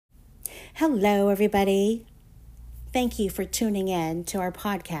Hello, everybody. Thank you for tuning in to our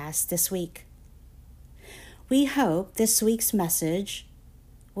podcast this week. We hope this week's message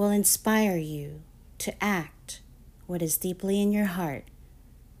will inspire you to act what is deeply in your heart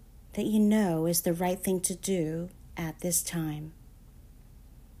that you know is the right thing to do at this time.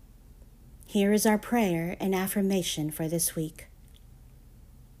 Here is our prayer and affirmation for this week.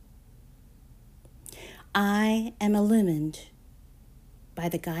 I am illumined by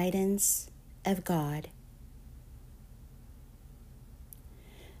the guidance of God.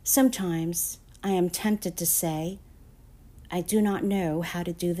 Sometimes I am tempted to say, I do not know how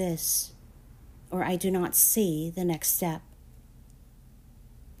to do this, or I do not see the next step.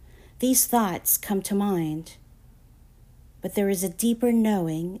 These thoughts come to mind, but there is a deeper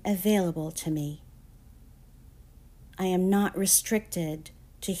knowing available to me. I am not restricted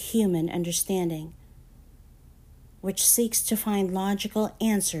to human understanding, which seeks to find logical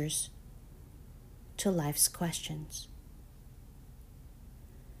answers to life's questions.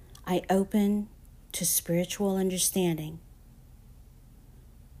 I open to spiritual understanding,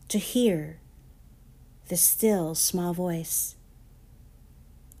 to hear the still small voice,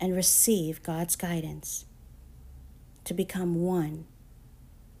 and receive God's guidance to become one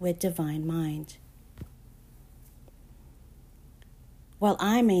with divine mind. While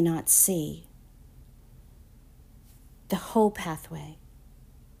I may not see the whole pathway,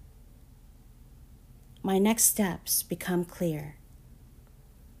 my next steps become clear.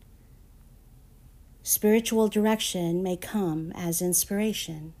 Spiritual direction may come as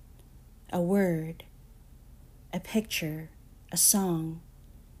inspiration, a word, a picture, a song,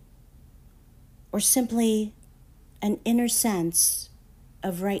 or simply an inner sense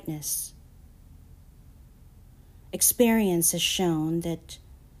of rightness. Experience has shown that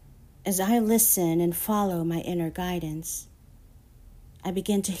as I listen and follow my inner guidance, I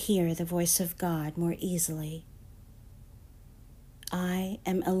begin to hear the voice of God more easily. I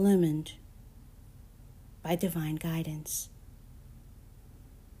am illumined by divine guidance,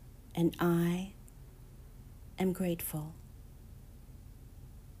 and I am grateful.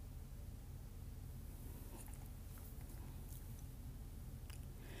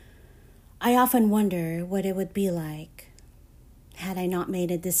 I often wonder what it would be like had I not made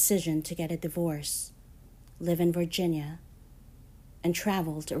a decision to get a divorce, live in Virginia, and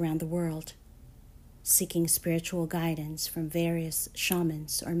traveled around the world, seeking spiritual guidance from various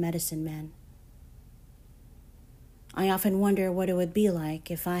shamans or medicine men. I often wonder what it would be like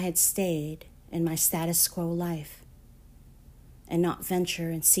if I had stayed in my status quo life and not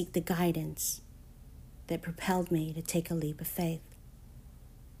venture and seek the guidance that propelled me to take a leap of faith.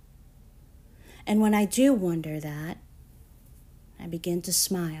 And when I do wonder that, I begin to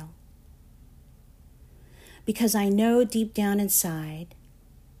smile, because I know deep down inside,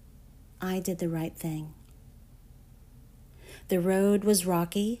 I did the right thing. The road was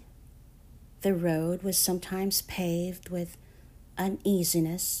rocky. The road was sometimes paved with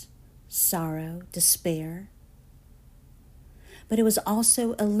uneasiness, sorrow, despair. But it was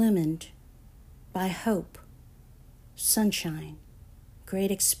also illumined by hope, sunshine, great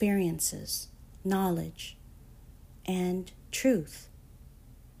experiences, knowledge, and truth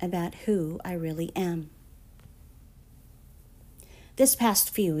about who I really am. This past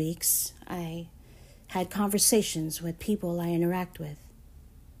few weeks, I had conversations with people I interact with,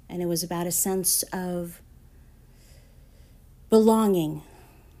 and it was about a sense of belonging,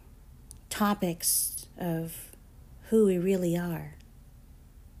 topics of who we really are.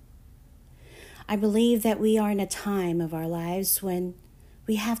 I believe that we are in a time of our lives when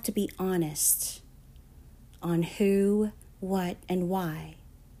we have to be honest on who, what, and why.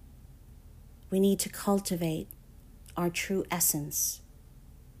 We need to cultivate our true essence.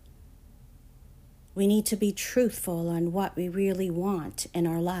 We need to be truthful on what we really want in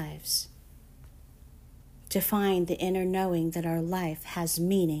our lives, to find the inner knowing that our life has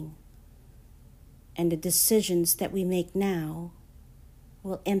meaning, and the decisions that we make now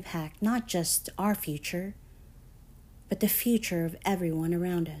will impact not just our future, but the future of everyone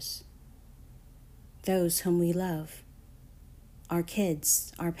around us, those whom we love, our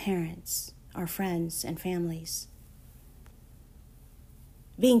kids, our parents, our friends, and families.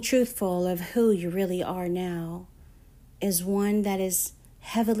 Being truthful of who you really are now is one that is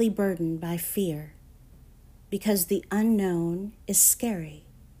heavily burdened by fear, because the unknown is scary.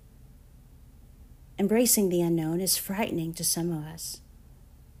 Embracing the unknown is frightening to some of us.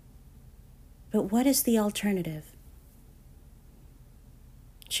 But what is the alternative?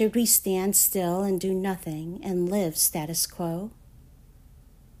 Should we stand still and do nothing and live status quo?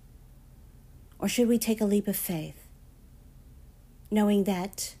 Or should we take a leap of faith, knowing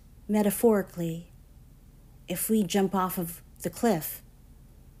that metaphorically, if we jump off of the cliff,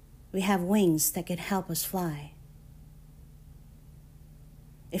 we have wings that could help us fly.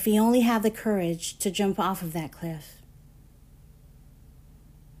 If we only have the courage to jump off of that cliff,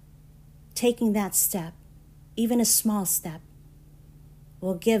 taking that step, even a small step,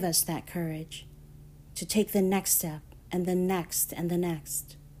 will give us that courage to take the next step and the next and the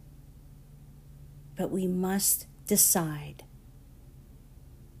next. But we must decide.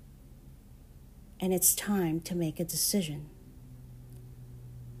 And it's time to make a decision.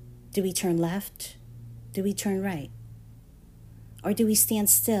 Do we turn left? Do we turn right? Or do we stand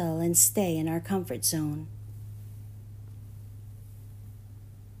still and stay in our comfort zone?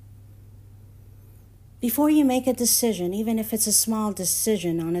 Before you make a decision, even if it's a small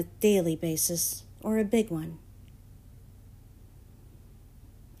decision on a daily basis or a big one,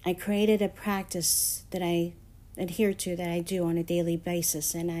 I created a practice that I adhere to, that I do on a daily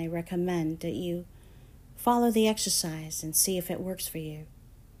basis, and I recommend that you follow the exercise and see if it works for you.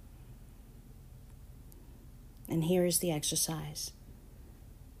 And here is the exercise.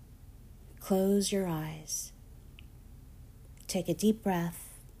 Close your eyes. Take a deep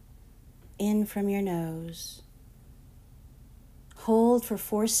breath in from your nose. Hold for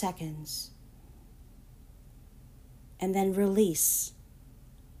 4 seconds. And then release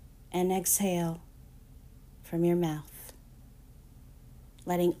and exhale from your mouth,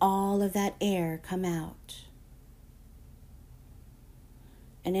 letting all of that air come out.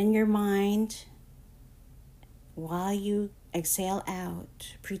 And in your mind, while you exhale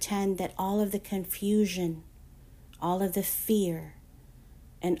out, pretend that all of the confusion, all of the fear,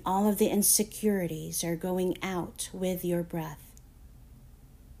 and all of the insecurities are going out with your breath.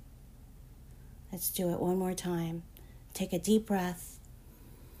 Let's do it one more time. Take a deep breath.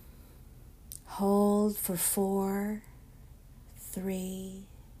 Hold for 4, 3,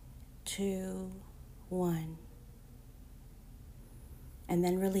 2, 1. And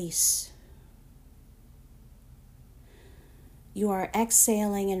then release. You are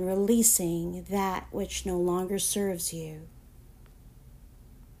exhaling and releasing that which no longer serves you.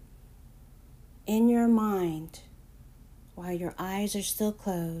 In your mind, while your eyes are still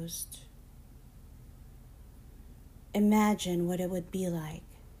closed, imagine what it would be like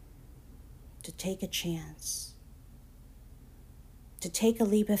to take a chance, to take a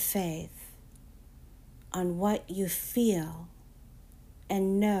leap of faith on what you feel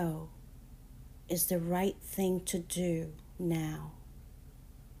and know is the right thing to do now.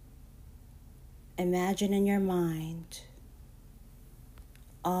 Imagine in your mind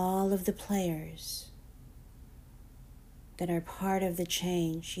all of the players that are part of the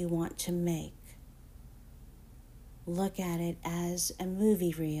change you want to make. Look at it as a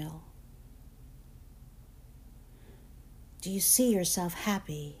movie reel. Do you see yourself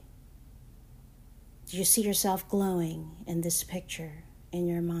happy? Do you see yourself glowing in this picture in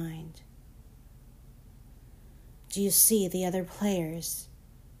your mind? Do you see the other players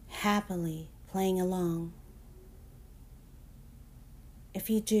happily playing along? If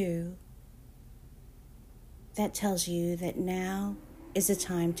you do, that tells you that now is the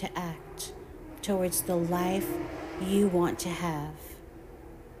time to act towards the life you want to have.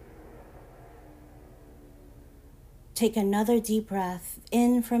 Take another deep breath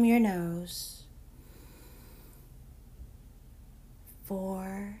in from your nose.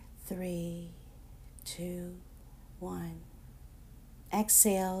 4, 3, 2, 1.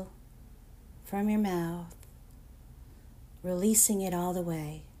 Exhale from your mouth, releasing it all the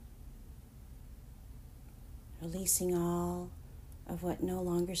way. Releasing all of what no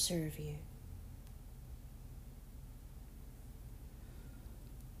longer serves you.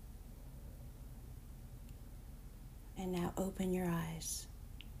 And now open your eyes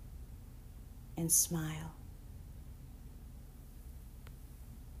and smile.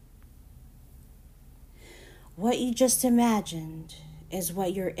 What you just imagined is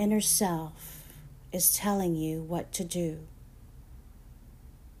what your inner self is telling you what to do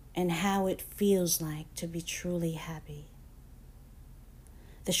and how it feels like to be truly happy.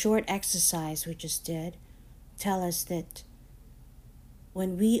 The short exercise we just did tell us that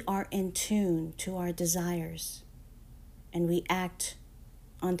when we are in tune to our desires and we act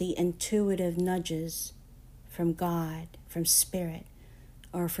on the intuitive nudges from God, from Spirit,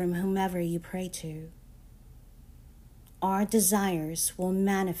 or from whomever you pray to, our desires will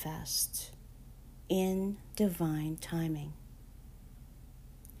manifest in divine timing.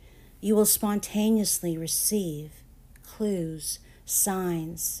 You will spontaneously receive clues,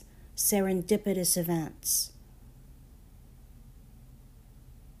 signs, serendipitous events.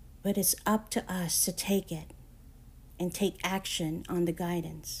 But it's up to us to take it and take action on the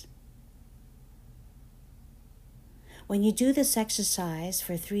guidance. When you do this exercise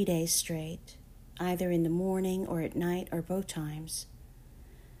for 3 days straight, either in the morning or at night or both times,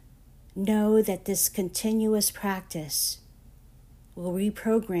 know that this continuous practice will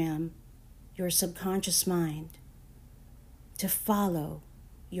reprogram your subconscious mind to follow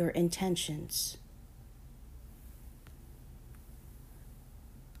your intentions.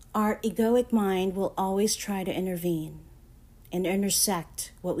 Our egoic mind will always try to intervene and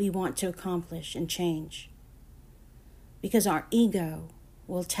intersect what we want to accomplish and change, because our ego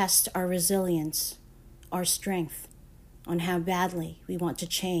will test our resilience, our strength, on how badly we want to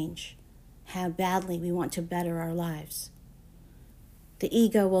change, how badly we want to better our lives. The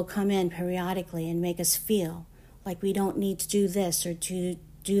ego will come in periodically and make us feel like we don't need to do this or to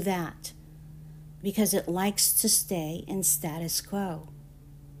do that, because it likes to stay in status quo,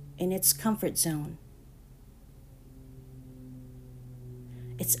 in its comfort zone.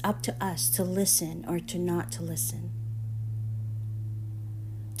 It's up to us to listen or to not to listen.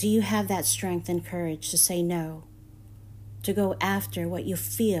 Do you have that strength and courage to say no, to go after what you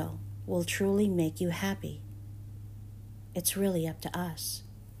feel will truly make you happy? It's really up to us.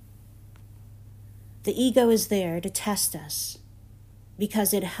 The ego is there to test us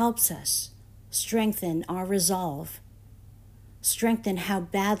because it helps us strengthen our resolve, strengthen how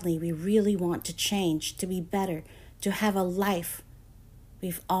badly we really want to change, to be better, to have a life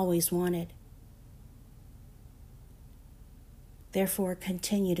we've always wanted. Therefore,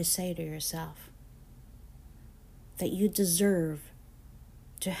 continue to say to yourself that you deserve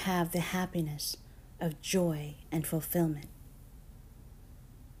to have the happiness of joy and fulfillment.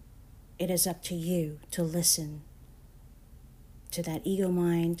 It is up to you to listen to that ego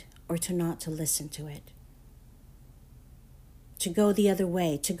mind or to not to listen to it. To go the other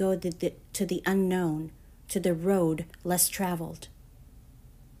way, to go to the unknown, to the road less traveled.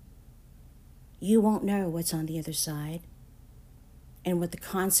 You won't know what's on the other side and what the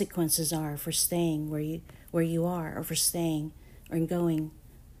consequences are for staying where you are, or for staying or going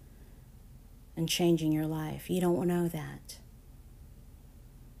and changing your life. You don't know that.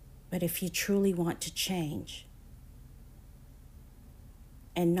 But if you truly want to change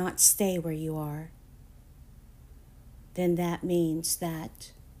and not stay where you are, then that means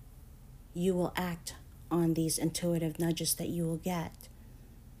that you will act on these intuitive nudges that you will get,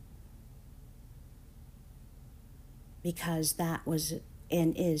 because that was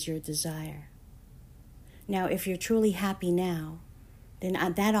and is your desire. Now, if you're truly happy now, then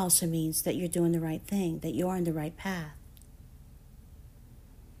that also means that you're doing the right thing, that you're on the right path.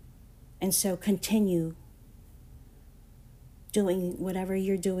 And so continue doing whatever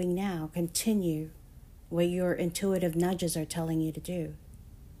you're doing now. Continue what your intuitive nudges are telling you to do.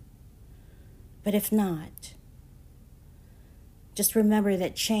 But if not, just remember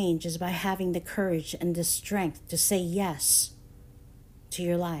that change is by having the courage and the strength to say yes to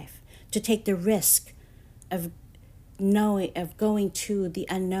your life, to take the risk of going to the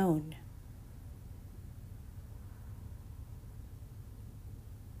unknown.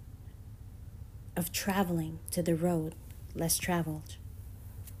 Of traveling to the road less traveled.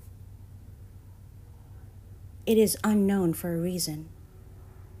 It is unknown for a reason.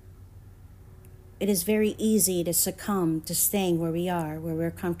 It is very easy to succumb to staying where we are, where we're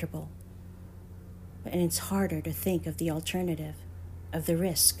comfortable. And it's harder to think of the alternative, of the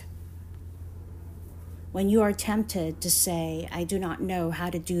risk. When you are tempted to say, I do not know how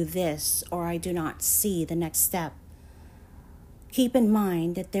to do this, or I do not see the next step, keep in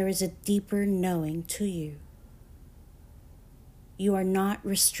mind that there is a deeper knowing to you. You are not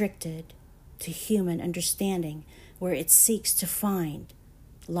restricted to human understanding, where it seeks to find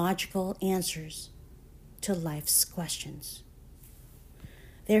logical answers to life's questions.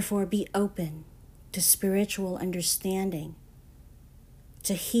 Therefore, be open to spiritual understanding,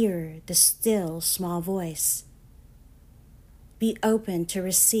 to hear the still small voice. Be open to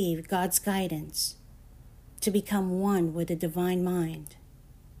receive God's guidance, to become one with the divine mind.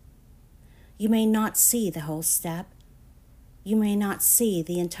 You may not see the whole step. You may not see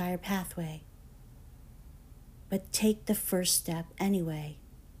the entire pathway. But take the first step anyway.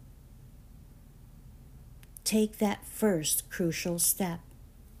 Take that first crucial step,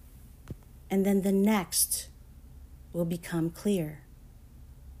 and then the next will become clear.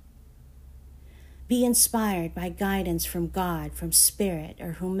 Be inspired by guidance from God, from Spirit,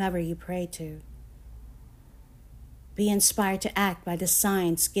 or whomever you pray to. Be inspired to act by the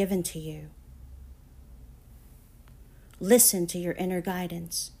signs given to you. Listen to your inner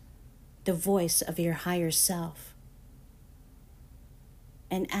guidance, the voice of your higher self,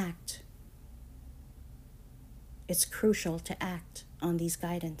 and act. It's crucial to act on these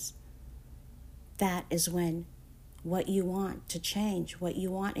guidance. That is when what you want to change, what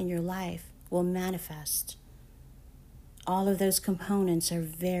you want in your life will manifest. All of those components are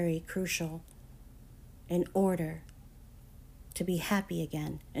very crucial in order to be happy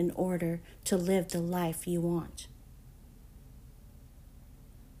again, in order to live the life you want.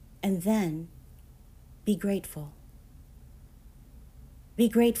 And then be grateful. Be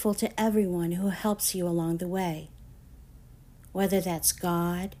grateful to everyone who helps you along the way, whether that's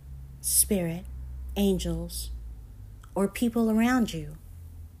God, Spirit, angels, or people around you,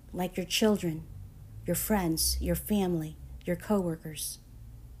 like your children, your friends, your family, your coworkers.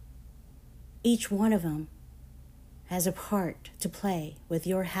 Each one of them has a part to play with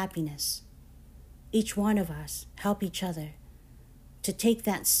your happiness. Each one of us help each other to take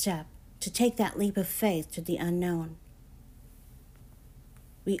that step, to take that leap of faith to the unknown.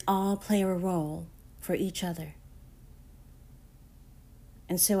 We all play a role for each other.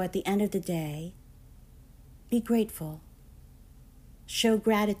 And so at the end of the day, be grateful. Show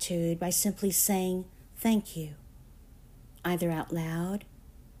gratitude by simply saying thank you, either out loud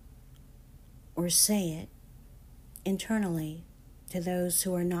or say it internally to those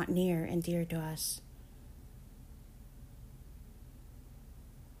who are not near and dear to us.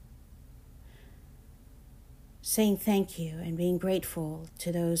 Saying thank you and being grateful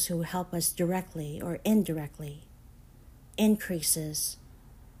to those who help us directly or indirectly increases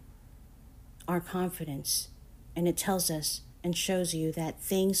our confidence, and it tells us and shows you that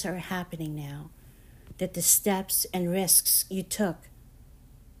things are happening now, that the steps and risks you took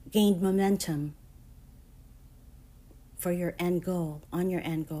gained momentum for your end goal, on your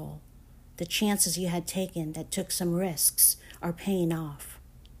end goal. The chances you had taken that took some risks are paying off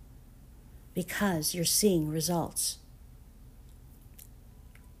because you're seeing results.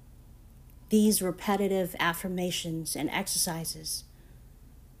 These repetitive affirmations and exercises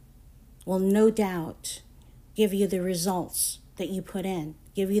will no doubt give you the results that you put in,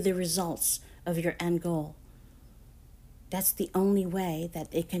 give you the results of your end goal. That's the only way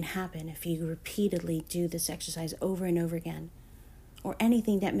that it can happen if you repeatedly do this exercise over and over again, or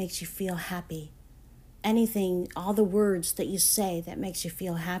anything that makes you feel happy, anything, all the words that you say that makes you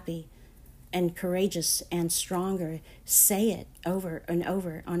feel happy and courageous and stronger, say it over and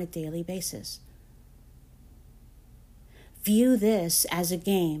over on a daily basis. View this as a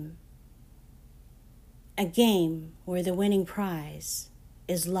game where the winning prize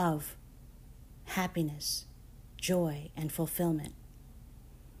is love, happiness, joy, and fulfillment.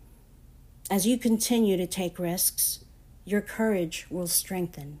 As you continue to take risks, your courage will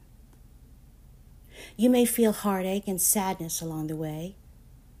strengthen. You may feel heartache and sadness along the way,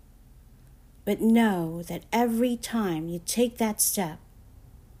 but know that every time you take that step,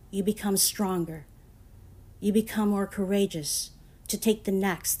 you become stronger. You become more courageous to take the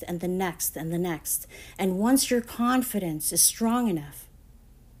next and the next and the next. And once your confidence is strong enough,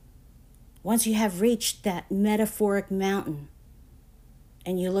 once you have reached that metaphoric mountain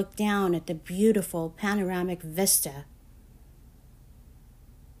and you look down at the beautiful panoramic vista,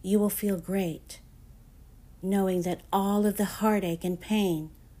 you will feel great, knowing that all of the heartache and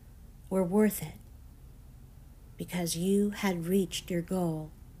pain were worth it because you had reached your goal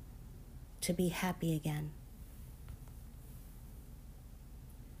to be happy again.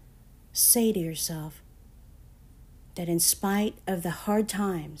 Say to yourself that in spite of the hard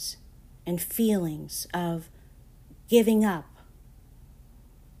times and feelings of giving up,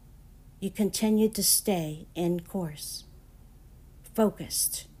 you continued to stay in course,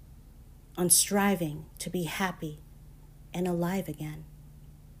 focused on striving to be happy and alive again.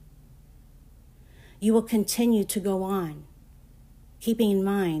 You will continue to go on, keeping in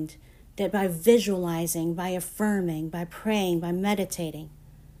mind that by visualizing, by affirming, by praying, by meditating,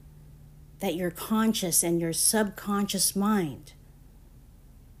 that your conscious and your subconscious mind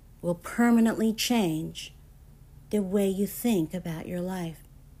will permanently change the way you think about your life.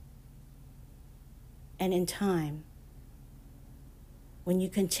 And in time, when you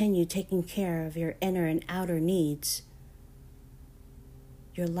continue taking care of your inner and outer needs,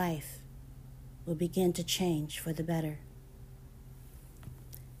 your life will begin to change for the better.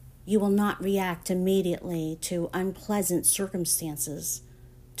 You will not react immediately to unpleasant circumstances,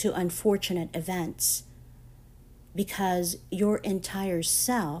 to unfortunate events, because your entire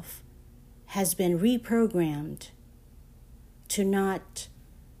self has been reprogrammed to not,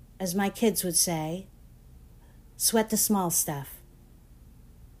 as my kids would say, sweat the small stuff.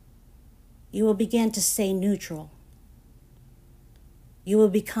 You will begin to stay neutral. You will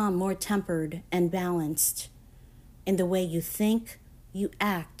become more tempered and balanced in the way you think, you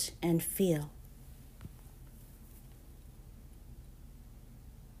act, and feel.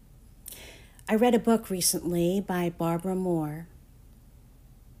 I read a book recently by Barbara Moore,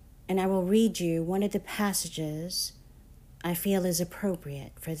 and I will read you one of the passages I feel is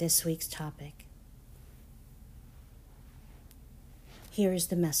appropriate for this week's topic. Here is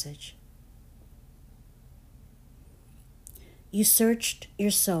the message. You searched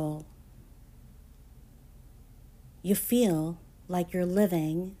your soul. You feel like you're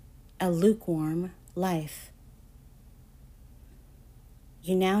living a lukewarm life.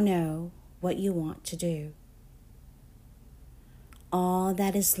 You now know what you want to do. All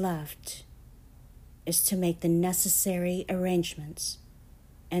that is left is to make the necessary arrangements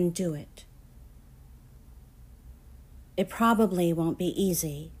and do it. It probably won't be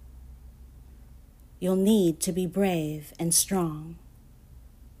easy. You'll need to be brave and strong.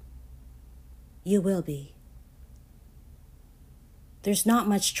 You will be. There's not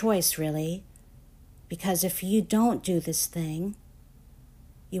much choice, really, because if you don't do this thing,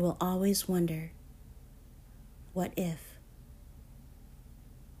 you will always wonder, what if?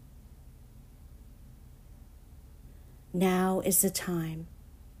 Now is the time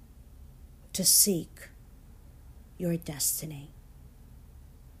to seek your destiny.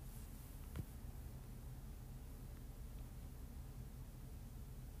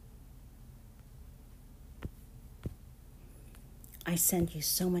 I send you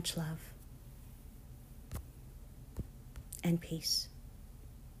so much love and peace.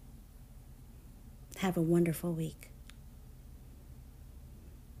 Have a wonderful week.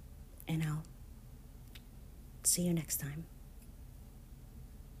 And I'll see you next time.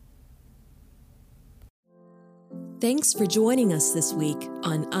 Thanks for joining us this week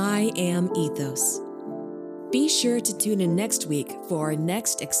on I Am Ethos. Be sure to tune in next week for our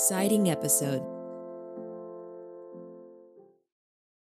next exciting episode.